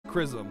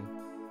Chrism.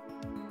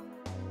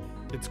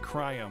 It's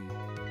Cryum.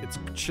 It's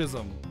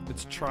Chism.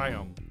 It's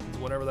Trium. It's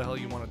whatever the hell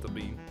you want it to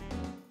be.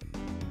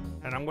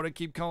 And I'm gonna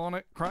keep calling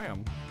it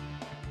Cryum.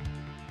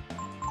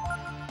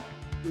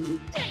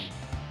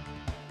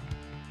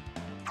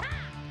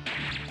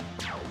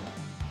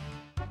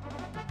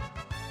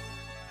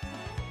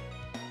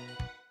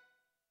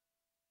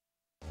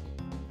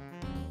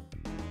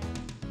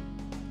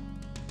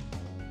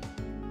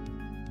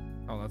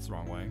 Oh, that's the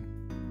wrong way.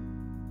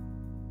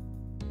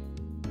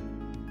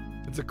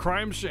 It's a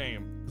crime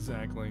shame.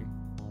 Exactly.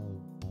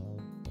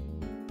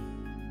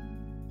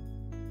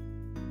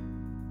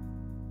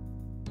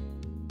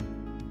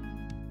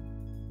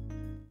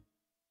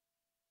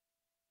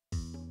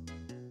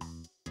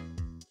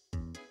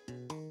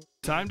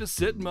 Time to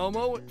sit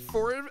Momo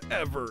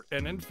forever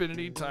and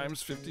infinity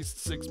times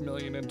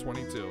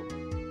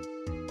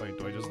 56,022,000. Wait,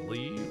 do I just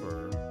leave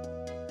or?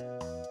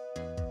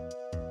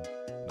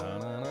 No,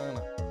 no, no,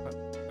 no.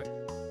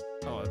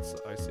 Oh, it's,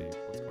 I see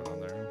what's going on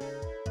there.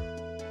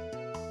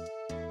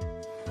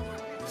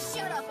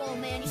 Shut up, old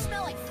man. You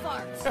smell like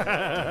farts.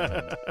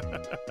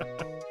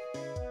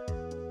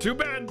 Too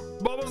bad.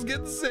 Momo's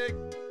getting sick.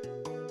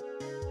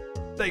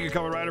 Thank you,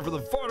 Kamen Rider, for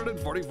the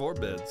 444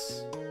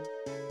 bits.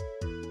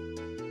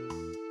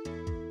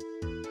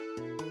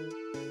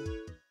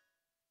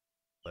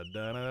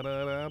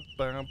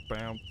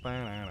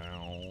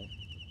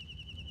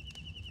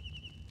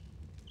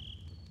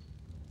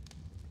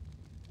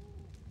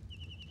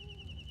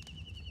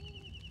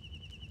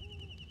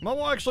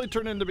 Momo actually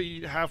turned in to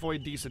be halfway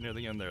decent near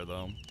the end there,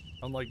 though.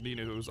 Unlike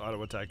Nina, whose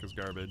auto attack is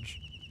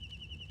garbage.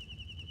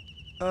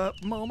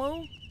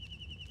 Momo?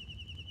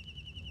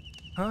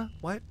 Huh?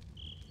 What?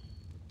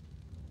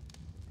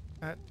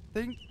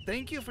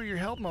 Thank you for your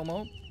help,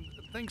 Momo.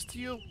 Thanks to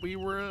you, we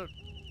were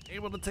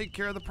able to take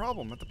care of the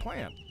problem at the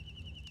plant.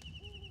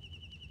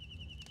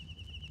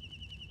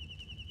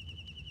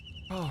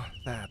 Oh,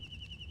 that.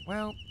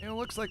 Well, it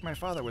looks like my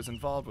father was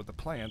involved with the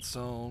plant,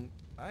 so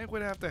I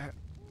would have to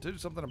do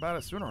something about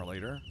it sooner or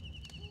later.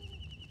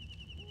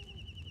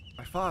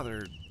 My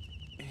father,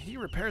 he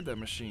repaired that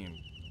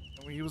machine.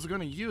 He was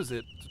going to use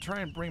it to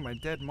try and bring my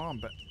dead mom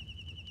back.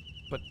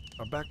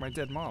 Back my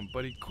dead mom,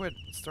 but he quit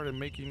and started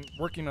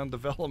working on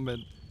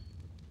development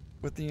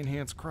with the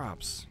enhanced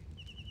crops.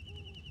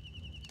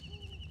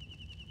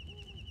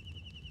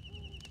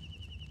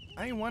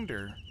 I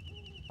wonder,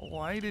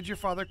 why did your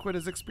father quit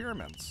his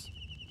experiments?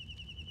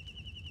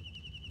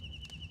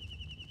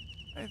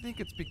 I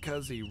think it's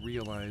because he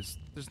realized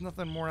there's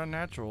nothing more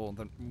unnatural,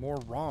 more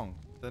wrong,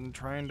 than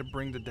trying to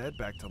bring the dead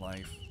back to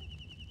life.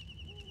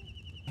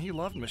 He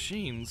loved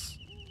machines,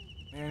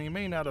 and he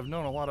may not have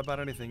known a lot about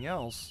anything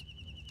else,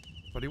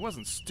 but he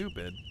wasn't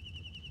stupid.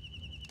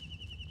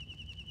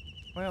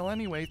 Well,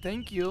 anyway,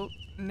 thank you.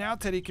 Now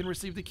Teddy can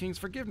receive the king's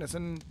forgiveness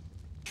and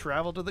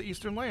travel to the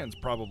Eastern Lands,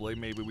 probably.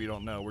 Maybe, we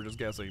don't know. We're just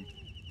guessing.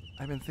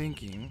 I've been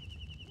thinking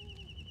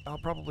I'll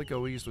probably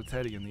go east with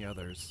Teddy and the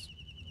others.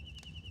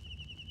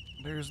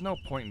 There's no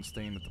point in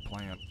staying at the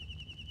plant.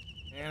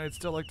 And I'd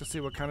still like to see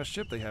what kind of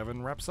ship they have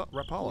in Rapala.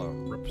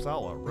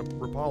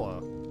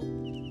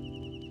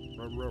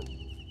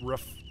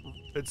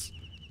 It's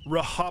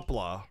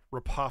Rahapla.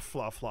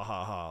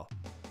 Rapaflaflahaha.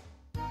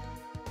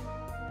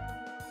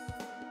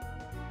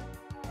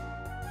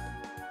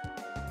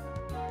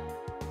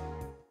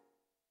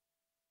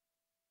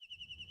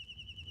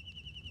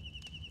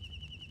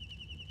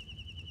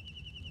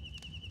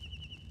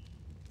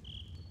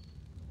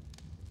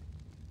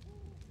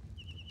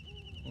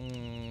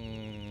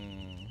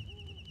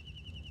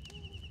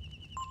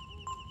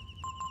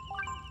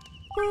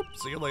 Boop.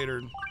 See you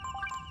later.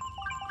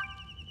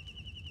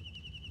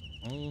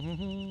 I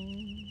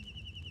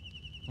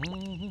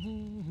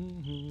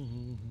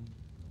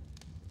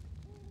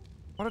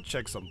want to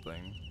check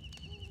something.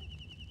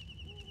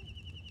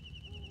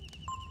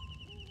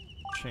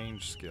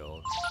 Change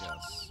skill.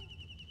 Yes.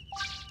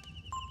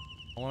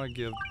 I want to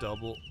give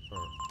double.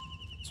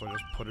 So I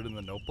just put it in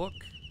the notebook?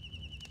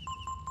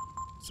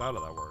 So how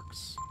that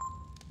works?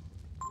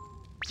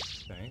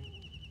 Okay.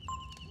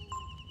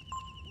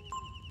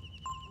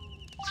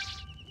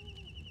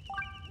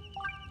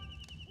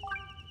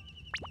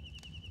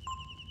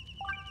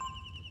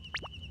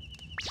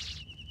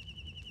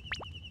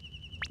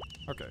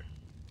 Okay,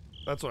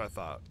 that's what I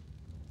thought.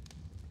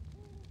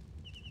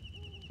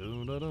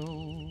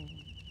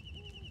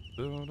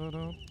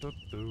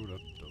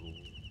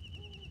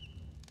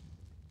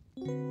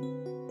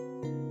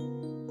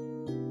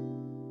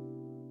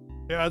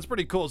 Yeah, it's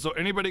pretty cool. So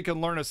anybody can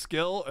learn a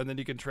skill, and then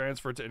you can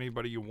transfer it to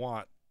anybody you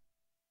want.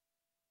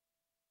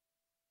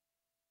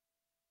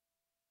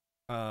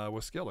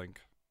 With Skillink.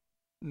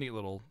 Neat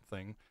little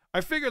thing. I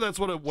figured that's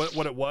what it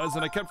was,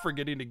 and I kept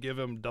forgetting to give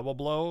him double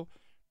blow.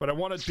 But I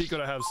wanted Pico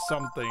to have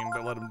something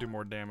to let him do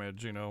more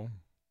damage, you know?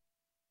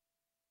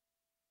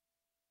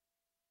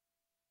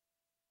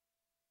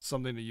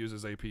 Something to use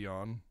his AP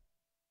on.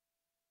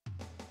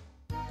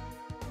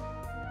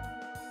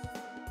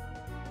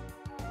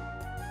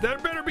 There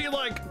better be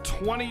like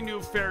 20 new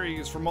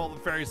fairies from all the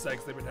fairy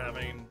sects they've been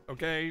having,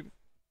 okay?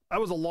 That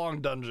was a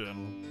long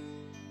dungeon.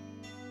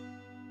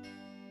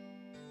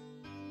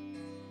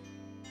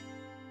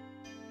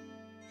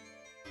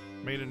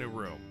 Made a new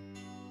room.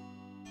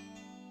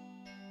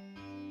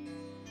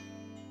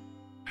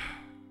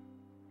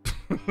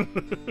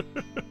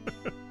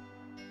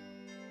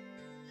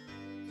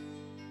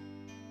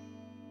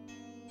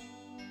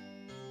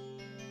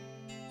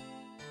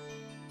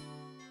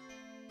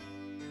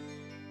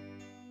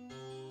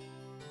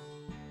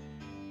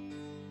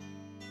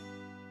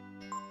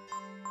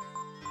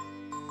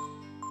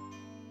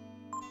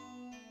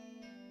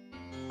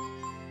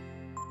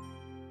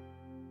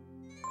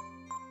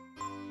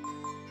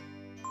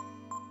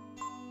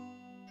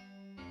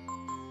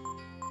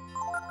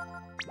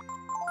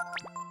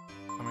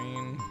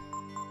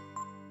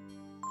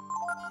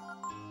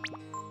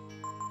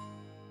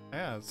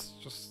 Yeah, it's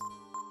just...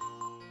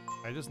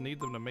 I just need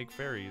them to make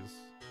fairies.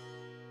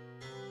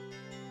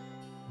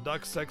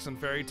 Duck, Sex, and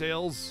Fairy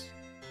Tales?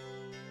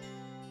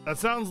 That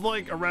sounds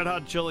like a Red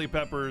Hot Chili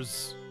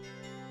Peppers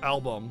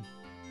album.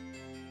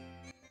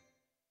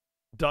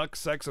 Duck,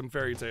 Sex, and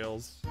Fairy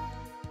Tales.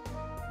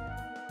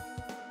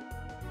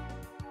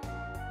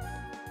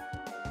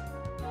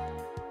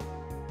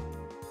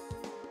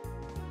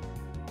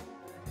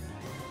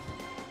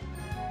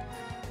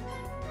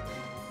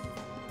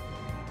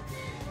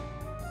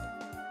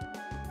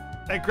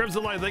 Hey,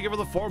 Crimson Light, thank you for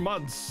the 4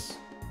 months.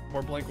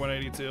 More Blink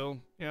 182.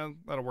 Yeah,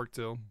 that'll work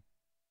too.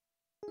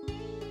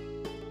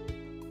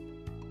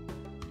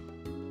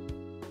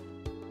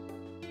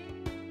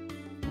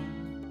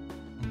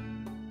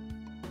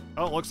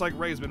 Oh, looks like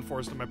Ray's been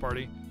forced to my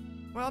party.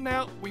 Well,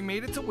 now, we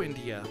made it to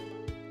Windia.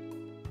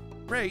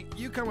 Ray,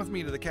 you come with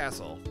me to the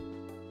castle.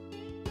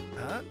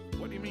 Huh?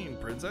 What do you mean,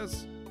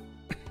 princess?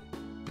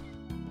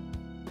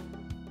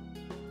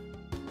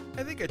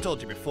 I think I told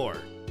you before.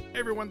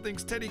 Everyone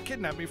thinks Teddy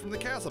kidnapped me from the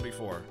castle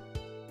before.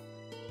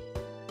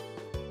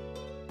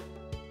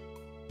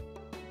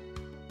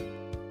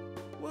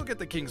 We'll get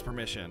the king's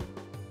permission.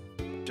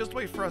 Just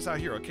wait for us out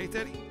here, okay,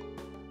 Teddy?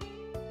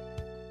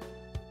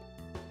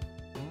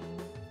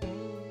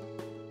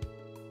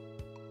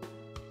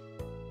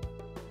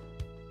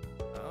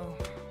 Oh,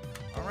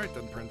 all right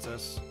then,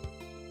 princess.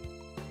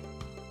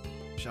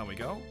 Shall we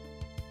go?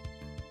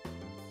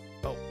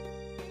 Oh,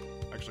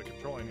 actually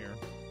controlling here.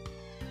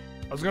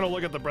 I was gonna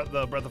look at the Breath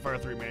of Fire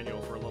 3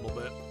 manual for a little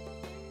bit,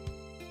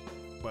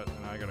 but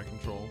now I gotta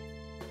control.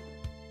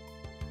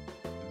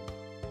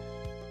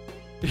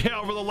 Yeah,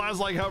 over the last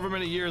like however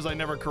many years, I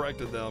never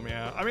corrected them.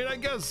 Yeah, I mean, I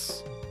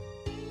guess,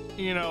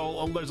 you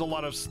know, there's a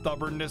lot of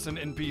stubbornness in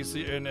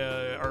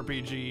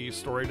RPG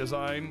story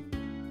design.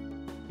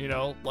 You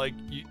know, like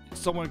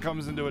someone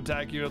comes in to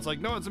attack you, it's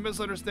like, no, it's a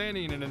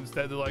misunderstanding, and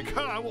instead they're like,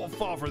 ha, I won't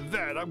fall for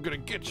that. I'm gonna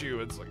get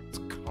you. It's like it's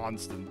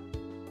constant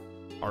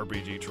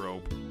RPG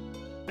trope.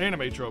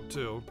 Anime trope,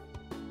 too.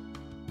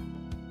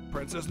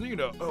 Princess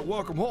Nina,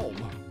 welcome home.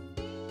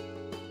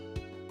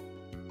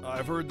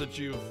 I've heard that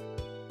you've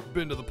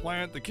been to the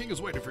plant. The king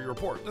is waiting for your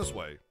report. This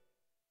way.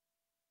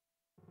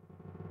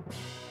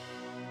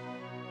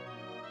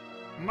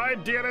 My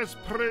dearest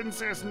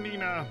Princess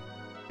Nina,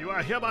 you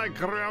are hereby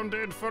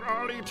grounded for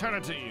all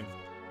eternity.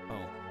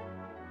 Oh.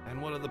 And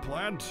what of the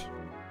plant?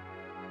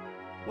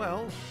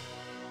 Well...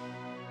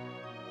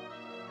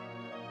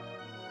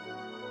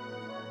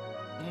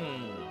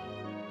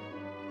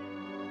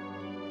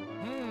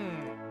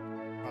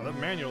 Oh, the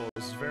manual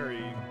is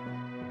very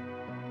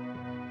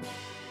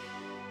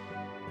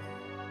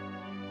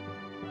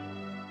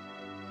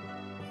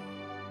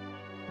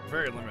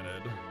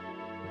limited.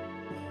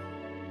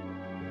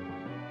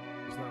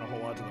 There's not a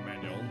whole lot to the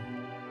manual.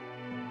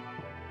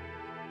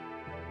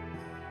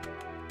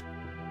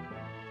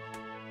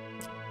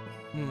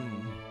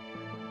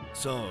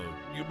 So,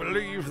 you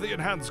believe the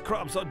enhanced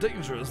crops are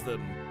dangerous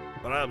then?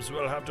 Perhaps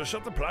we'll have to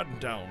shut the plant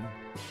down.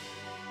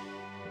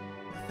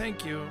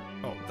 Thank you.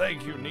 Oh,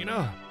 thank you,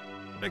 Nina.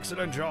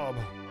 Excellent job.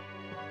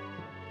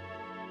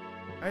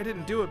 I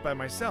didn't do it by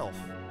myself.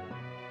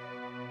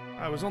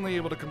 I was only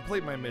able to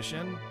complete my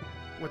mission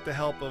with the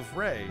help of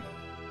Ray.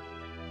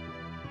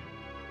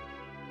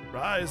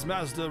 Rise,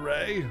 Master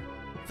Ray.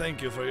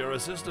 Thank you for your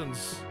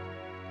assistance.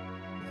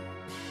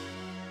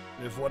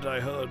 If what I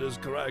heard is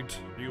correct,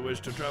 you wish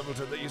to travel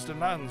to the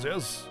Eastern Lands,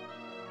 yes?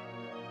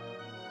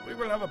 We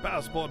will have a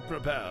passport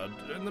prepared.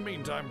 In the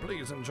meantime,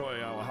 please enjoy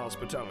our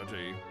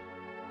hospitality.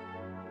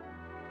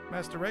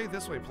 Master Ray,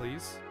 this way,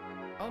 please.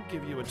 I'll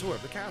give you a tour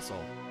of the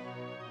castle.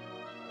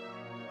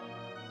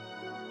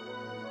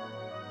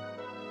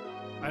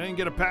 I didn't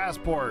get a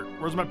passport.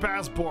 Where's my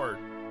passport?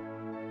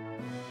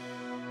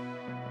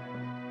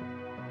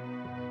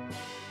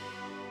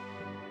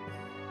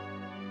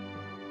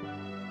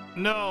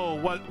 No,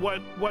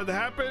 what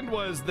happened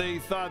was they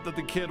thought that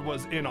the kid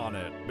was in on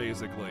it,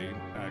 basically,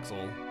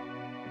 Axel.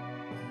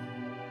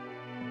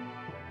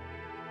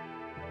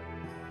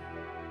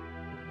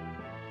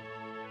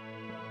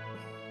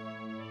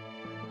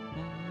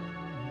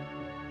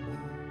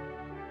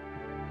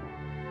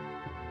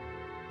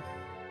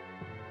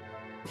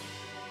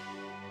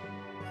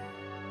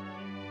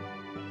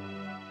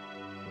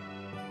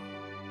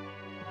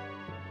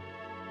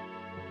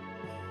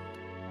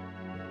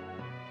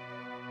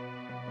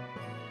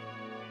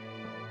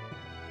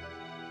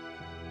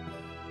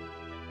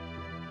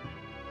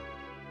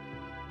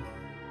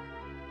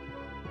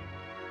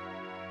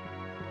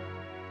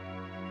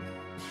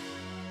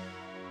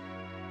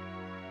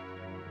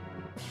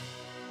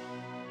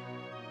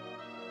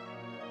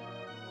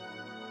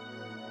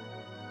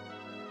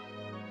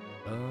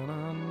 Dun,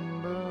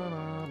 dun, dun,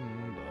 dun.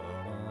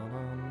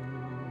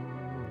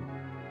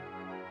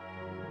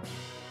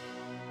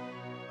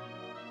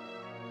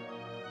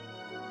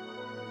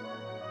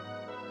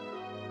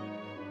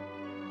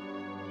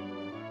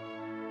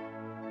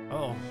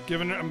 Oh,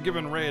 I'm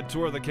giving Ray a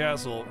tour of the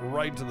castle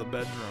right to the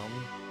bedroom.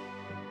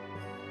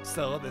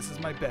 So this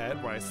is my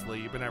bed where I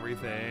sleep and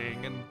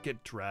everything and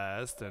get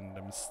dressed and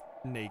I'm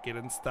naked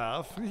and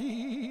stuff.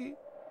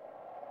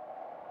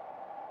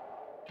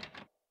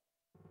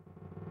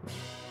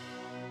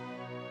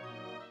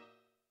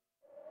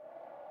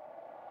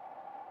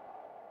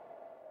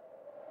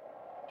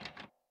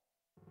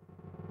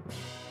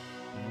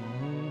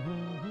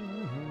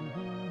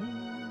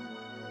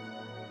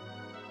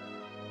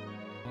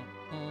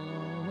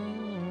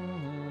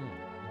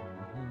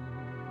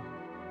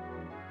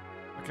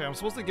 Okay, I'm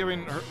supposed to give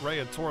Ray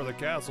a tour of the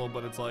castle,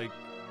 but it's like,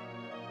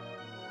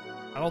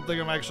 I don't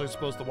think I'm actually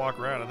supposed to walk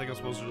around. I think I'm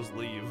supposed to just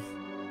leave.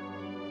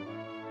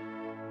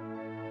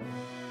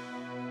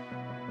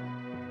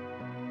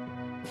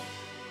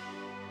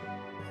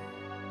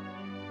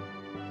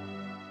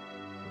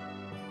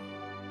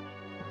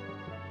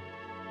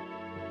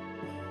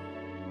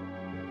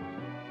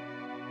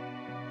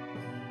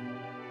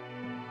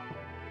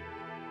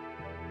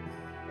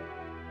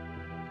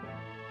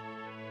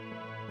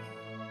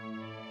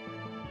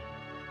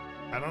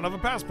 I don't have a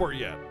passport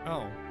yet.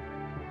 Oh.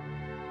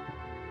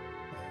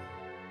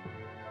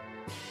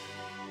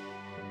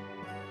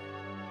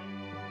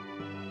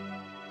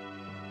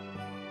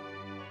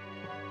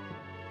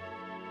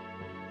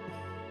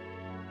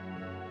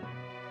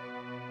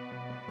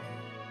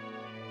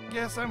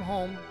 Yes, I'm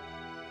home.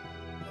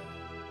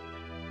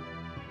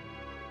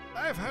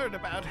 I've heard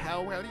about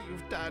how well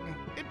you've done.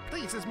 It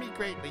pleases me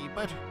greatly,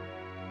 but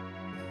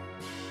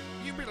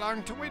you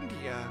belong to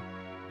India,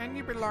 and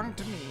you belong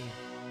to me.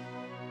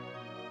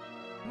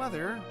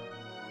 Mother,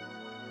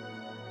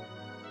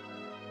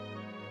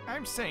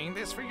 I'm saying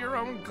this for your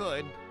own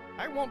good.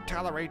 I won't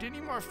tolerate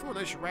any more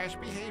foolish, rash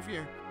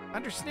behavior.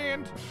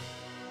 Understand?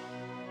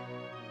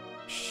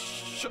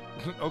 Shh.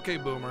 Okay,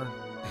 Boomer.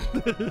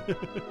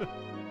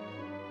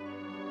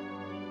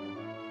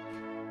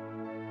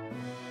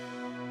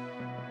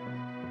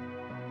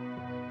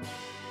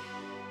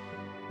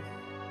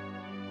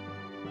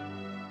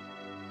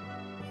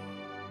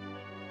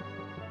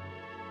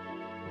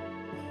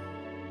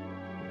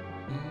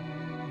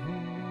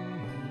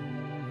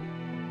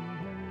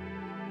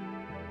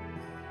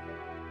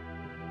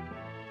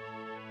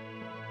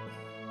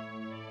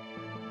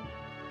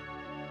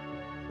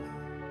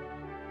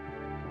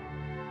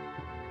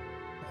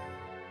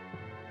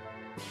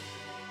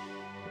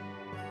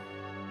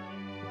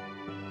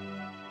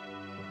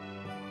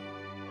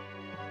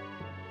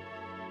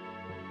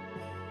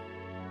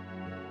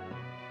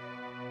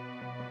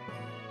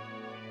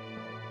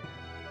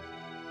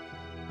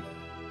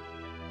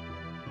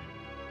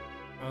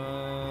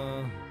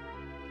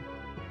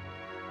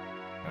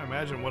 I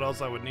imagine what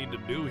else I would need to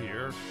do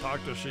here.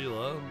 Talk to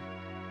Sheila.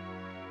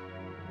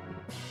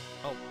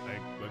 Oh, I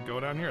would go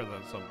down here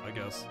then, so I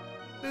guess.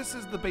 This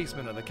is the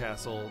basement of the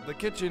castle. The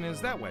kitchen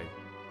is that way.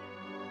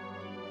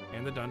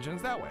 And the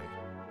dungeon's that way.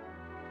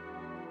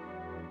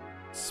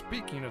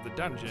 Speaking of the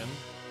dungeon,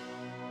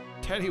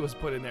 Teddy was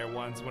put in there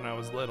once when I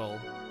was little.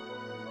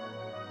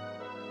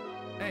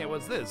 Hey,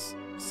 what's this?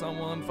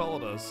 Someone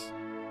followed us.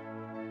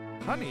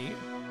 Honey?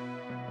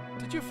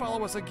 Did you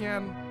follow us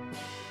again?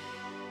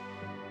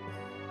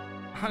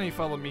 Honey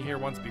followed me here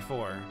once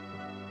before.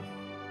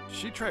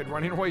 She tried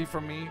running away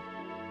from me,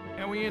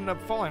 and we ended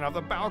up falling off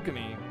the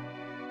balcony.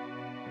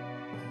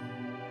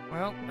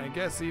 Well, I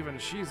guess even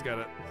she's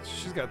got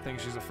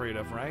things she's afraid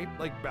of, right?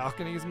 Like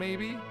balconies,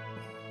 maybe?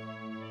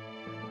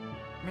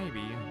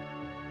 Maybe.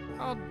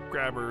 I'll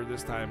grab her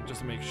this time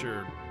just to make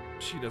sure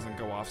she doesn't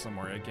go off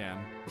somewhere again.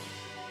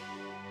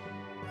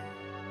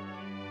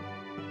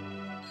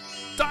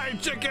 Die,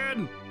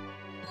 chicken!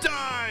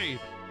 Die!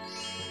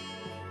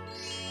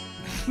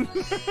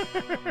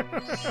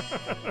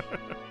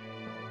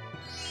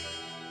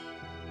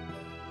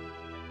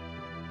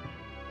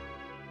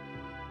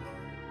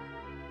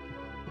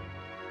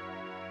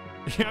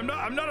 Yeah,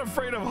 I'm not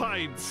afraid of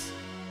heights.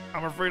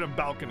 I'm afraid of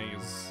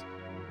balconies.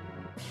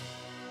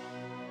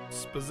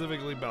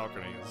 Specifically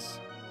balconies.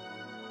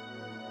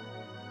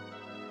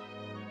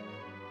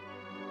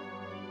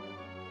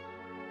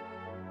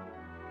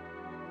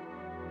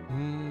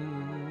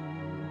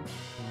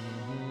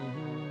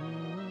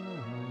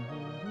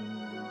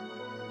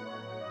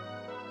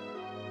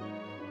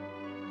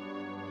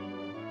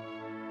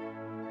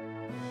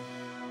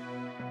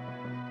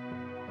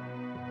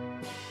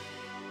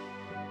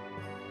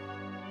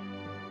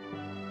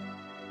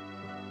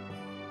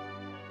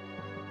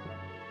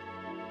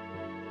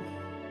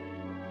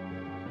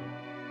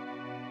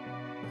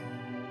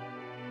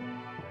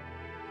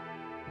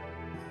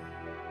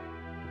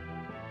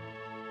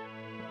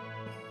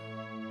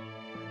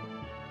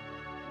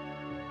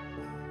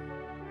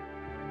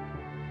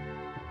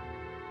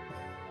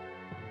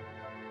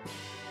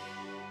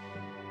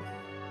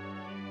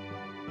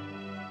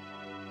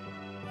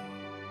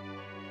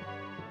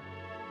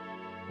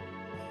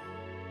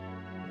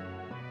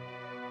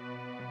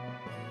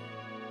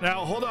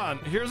 Now, hold on.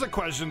 Here's a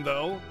question,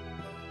 though.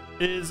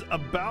 Is a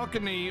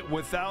balcony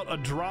without a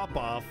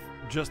drop-off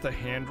just a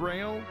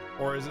handrail,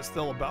 or is it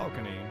still a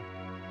balcony?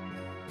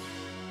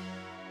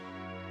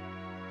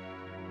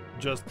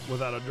 Just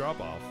without a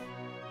drop-off.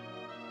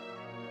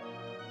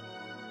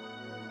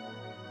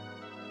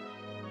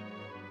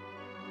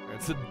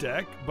 It's a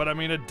deck, but I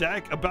mean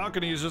a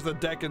balcony is just a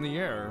deck in the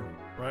air,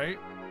 right?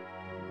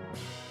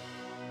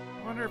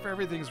 I wonder if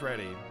everything's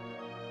ready.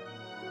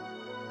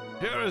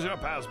 Here is your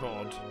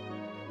passport.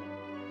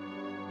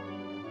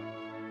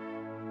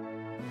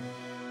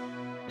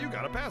 You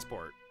got a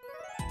passport.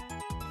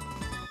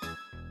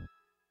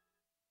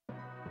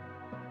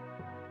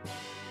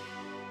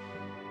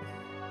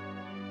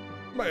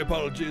 My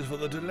apologies for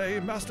the delay,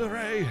 Master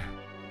Ray.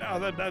 Now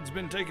that that's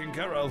been taken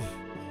care of,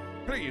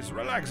 please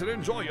relax and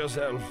enjoy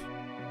yourself.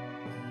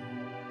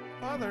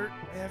 Father,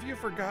 have you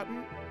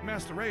forgotten?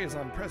 Master Ray is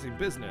on pressing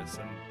business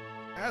and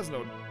has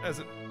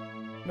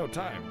no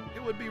time.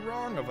 It would be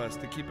wrong of us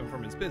to keep him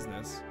from his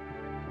business.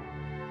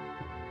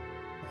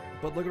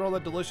 But look at all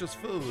that delicious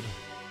food.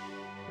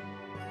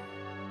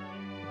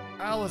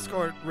 I'll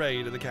escort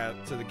Ray to the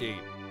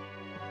gate.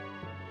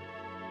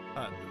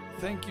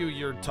 Thank you,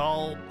 your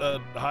tall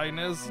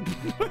highness.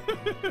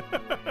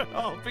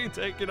 I'll be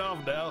taking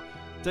off now.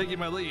 Taking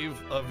my leave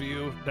of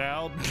you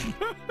now.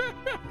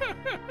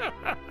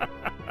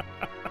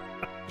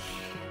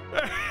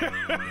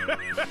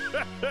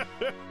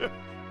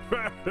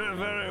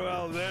 Very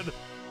well then.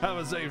 Have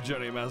a safe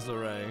journey, Master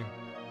Ray.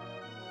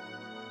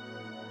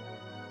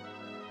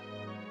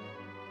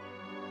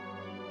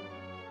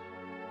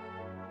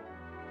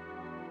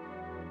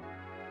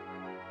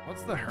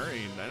 What's the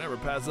hurry? I never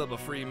pass up a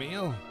free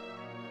meal.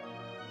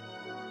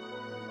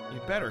 You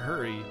better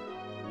hurry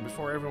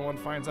before everyone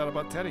finds out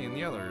about Teddy and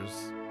the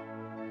others.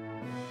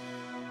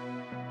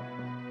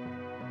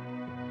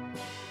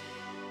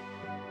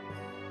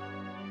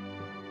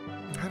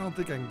 I don't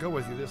think I can go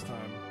with you this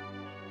time.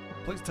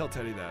 Please tell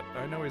Teddy that.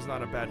 I know he's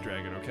not a bad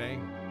dragon, okay?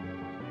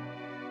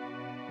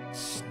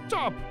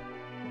 Stop!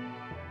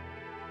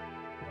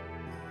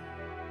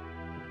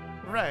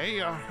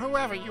 Ray, or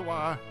whoever you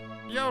are,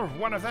 you're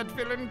one of that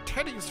villain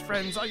Teddy's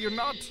friends, are you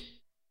not?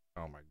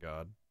 Oh my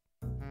god.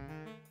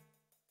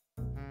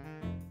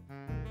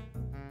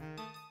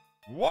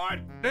 What?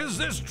 Is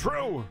this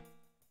true?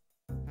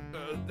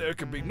 There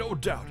can be no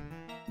doubt.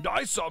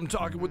 I saw him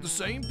talking with the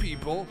same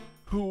people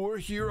who were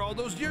here all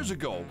those years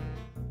ago.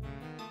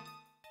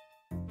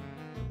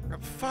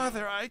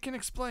 Father, I can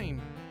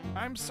explain.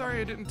 I'm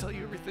sorry I didn't tell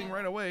you everything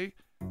right away,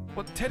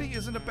 but Teddy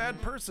isn't a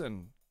bad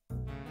person.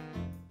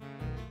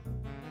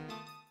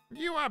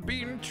 You are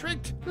being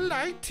tricked,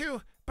 lied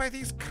to by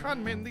these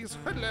conmen, these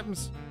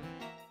hoodlums.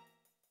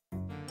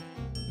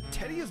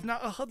 Teddy is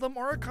not a hoodlum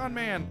or a con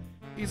man.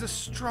 He's a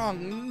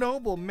strong,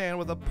 noble man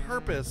with a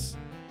purpose.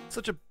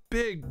 Such a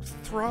big,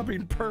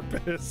 throbbing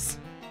purpose.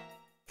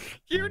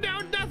 You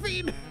know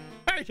nothing!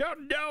 I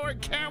don't know or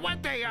care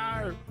what they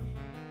are!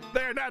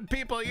 They're not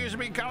people you should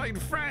be calling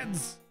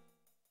friends!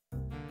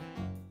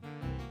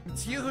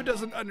 It's you who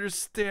doesn't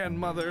understand,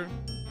 Mother.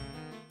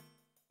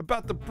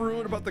 About the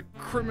Brood, about the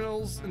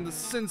criminals in the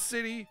Sin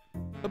City,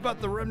 about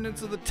the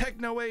remnants of the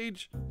Techno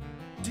Age.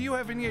 Do you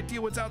have any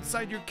idea what's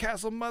outside your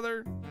castle,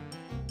 Mother?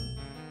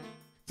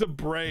 It's a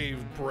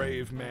brave,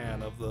 brave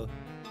man of the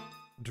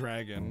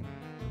dragon.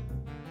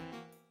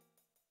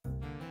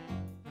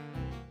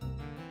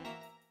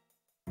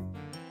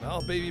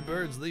 All baby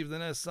birds leave the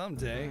nest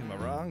someday, am I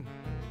wrong?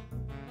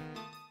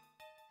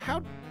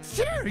 How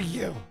dare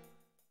you!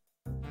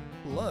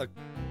 Look,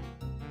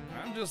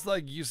 I'm just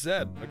like you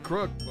said, a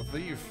crook, a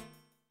thief.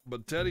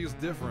 But Teddy is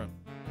different.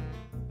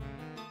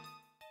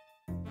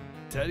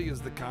 Teddy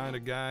is the kind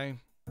of guy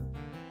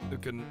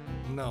who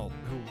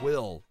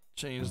will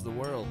change the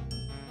world.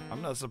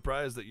 I'm not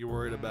surprised that you're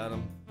worried about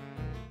him.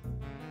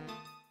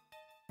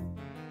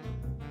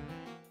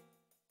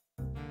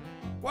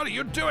 What are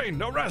you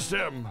doing? Arrest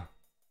him!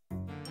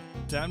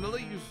 Time to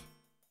leave.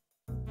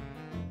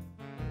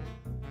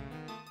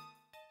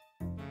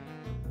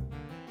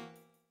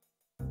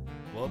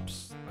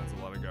 Whoops, that's a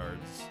lot of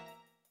guards.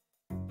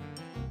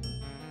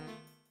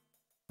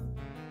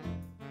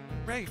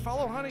 Ray,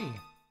 follow Honey.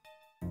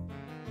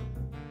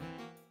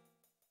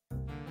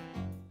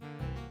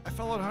 I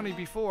followed Honey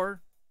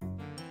before,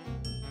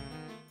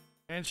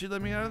 and she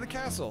led me out of the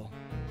castle.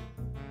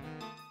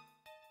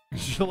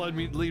 She'll lead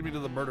me to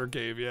the murder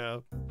cave,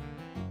 yeah.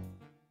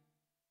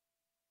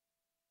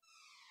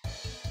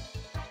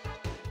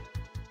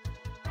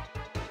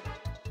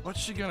 What's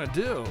she gonna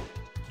do?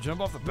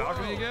 Jump off the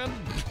balcony again?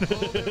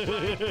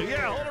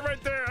 Yeah, hold it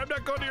right there. I'm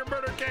not going to your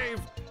murder cave.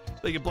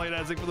 They can play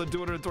dancing for the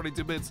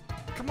 222 bits.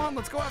 Come on,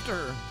 let's go after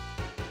her.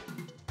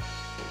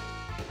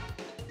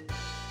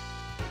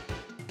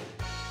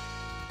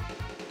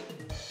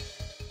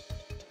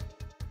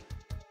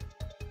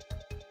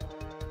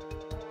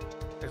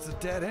 It's a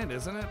dead end,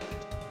 isn't it?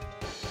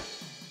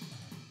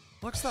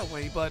 Looks that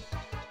way, but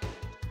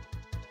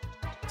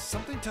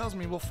something tells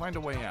me we'll find a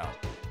way out.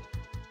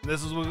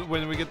 This is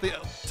when we get the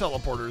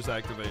teleporters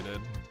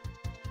activated.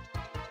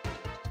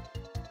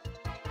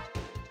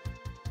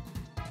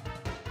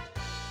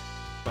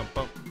 Bum,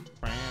 bum.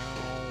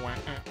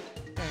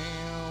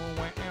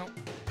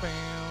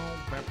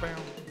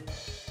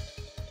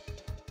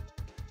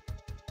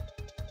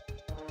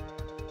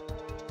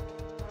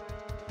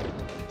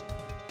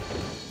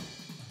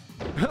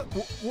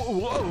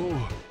 Whoa!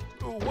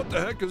 What the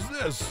heck is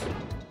this?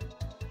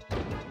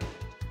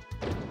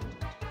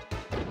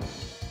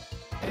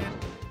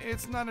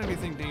 It's not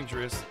anything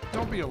dangerous.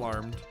 Don't be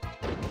alarmed.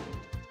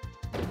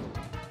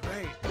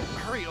 Hey,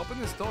 hurry, open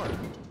this door.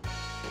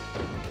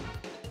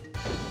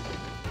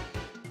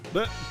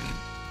 But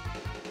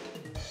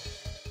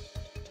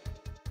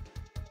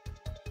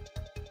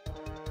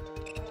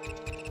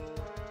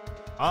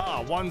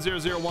ah,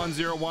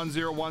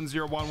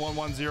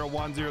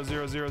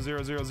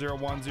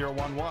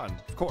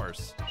 100101010110110100000001011. Of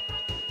course.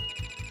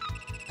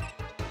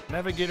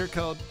 Navigator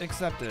code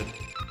accepted.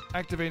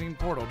 Activating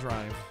portal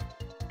drive.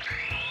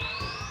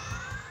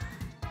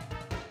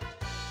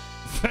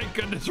 Thank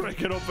goodness I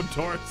can open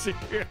doors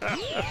here.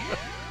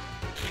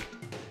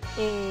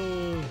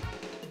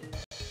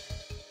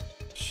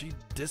 She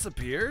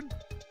disappeared?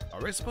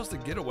 Are we supposed to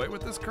get away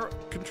with this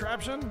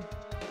contraption?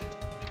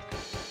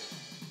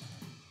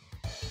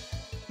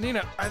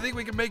 Nina, I think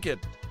we can make it.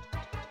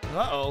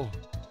 Uh-oh.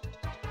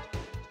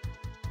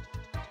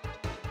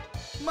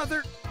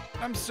 Mother,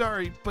 I'm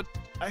sorry, but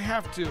I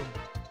have to.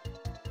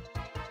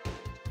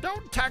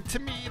 Don't talk to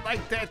me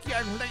like that,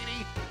 young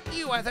lady.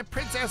 You are the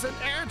princess and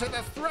heir to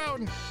the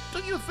throne.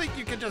 Do you think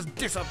you can just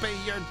disobey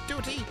your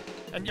duty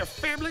and your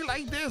family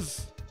like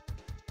this?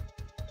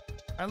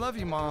 I love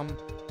you, Mom.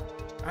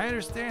 I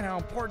understand how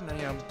important I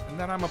am and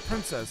that I'm a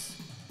princess.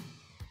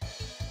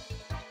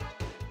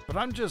 But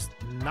I'm just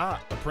not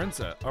a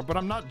princess. But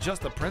I'm not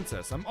just a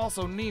princess. I'm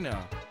also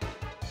Nina.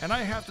 And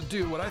I have to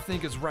do what I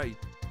think is right.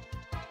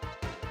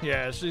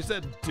 Yeah, she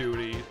said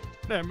duty.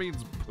 That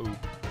means poop.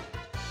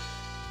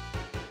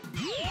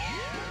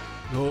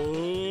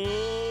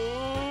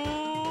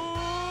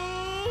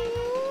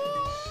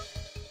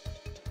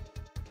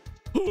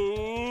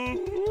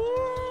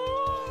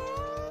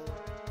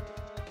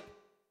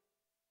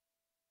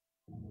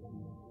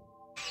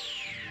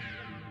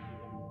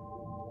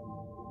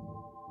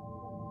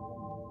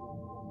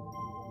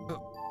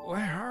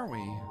 Where are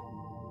we?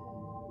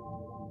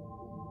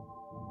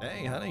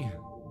 Hey, honey.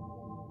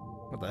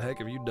 What the heck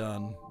have you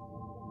done?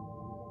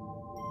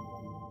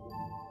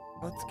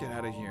 Let's get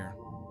out of here.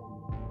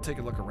 Take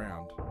a look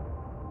around.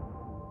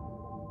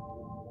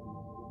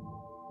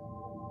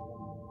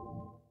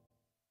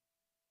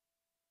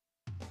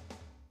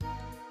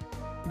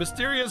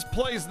 Mysterious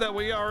place that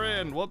we are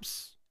in.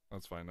 Whoops.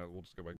 That's fine. We'll just go back.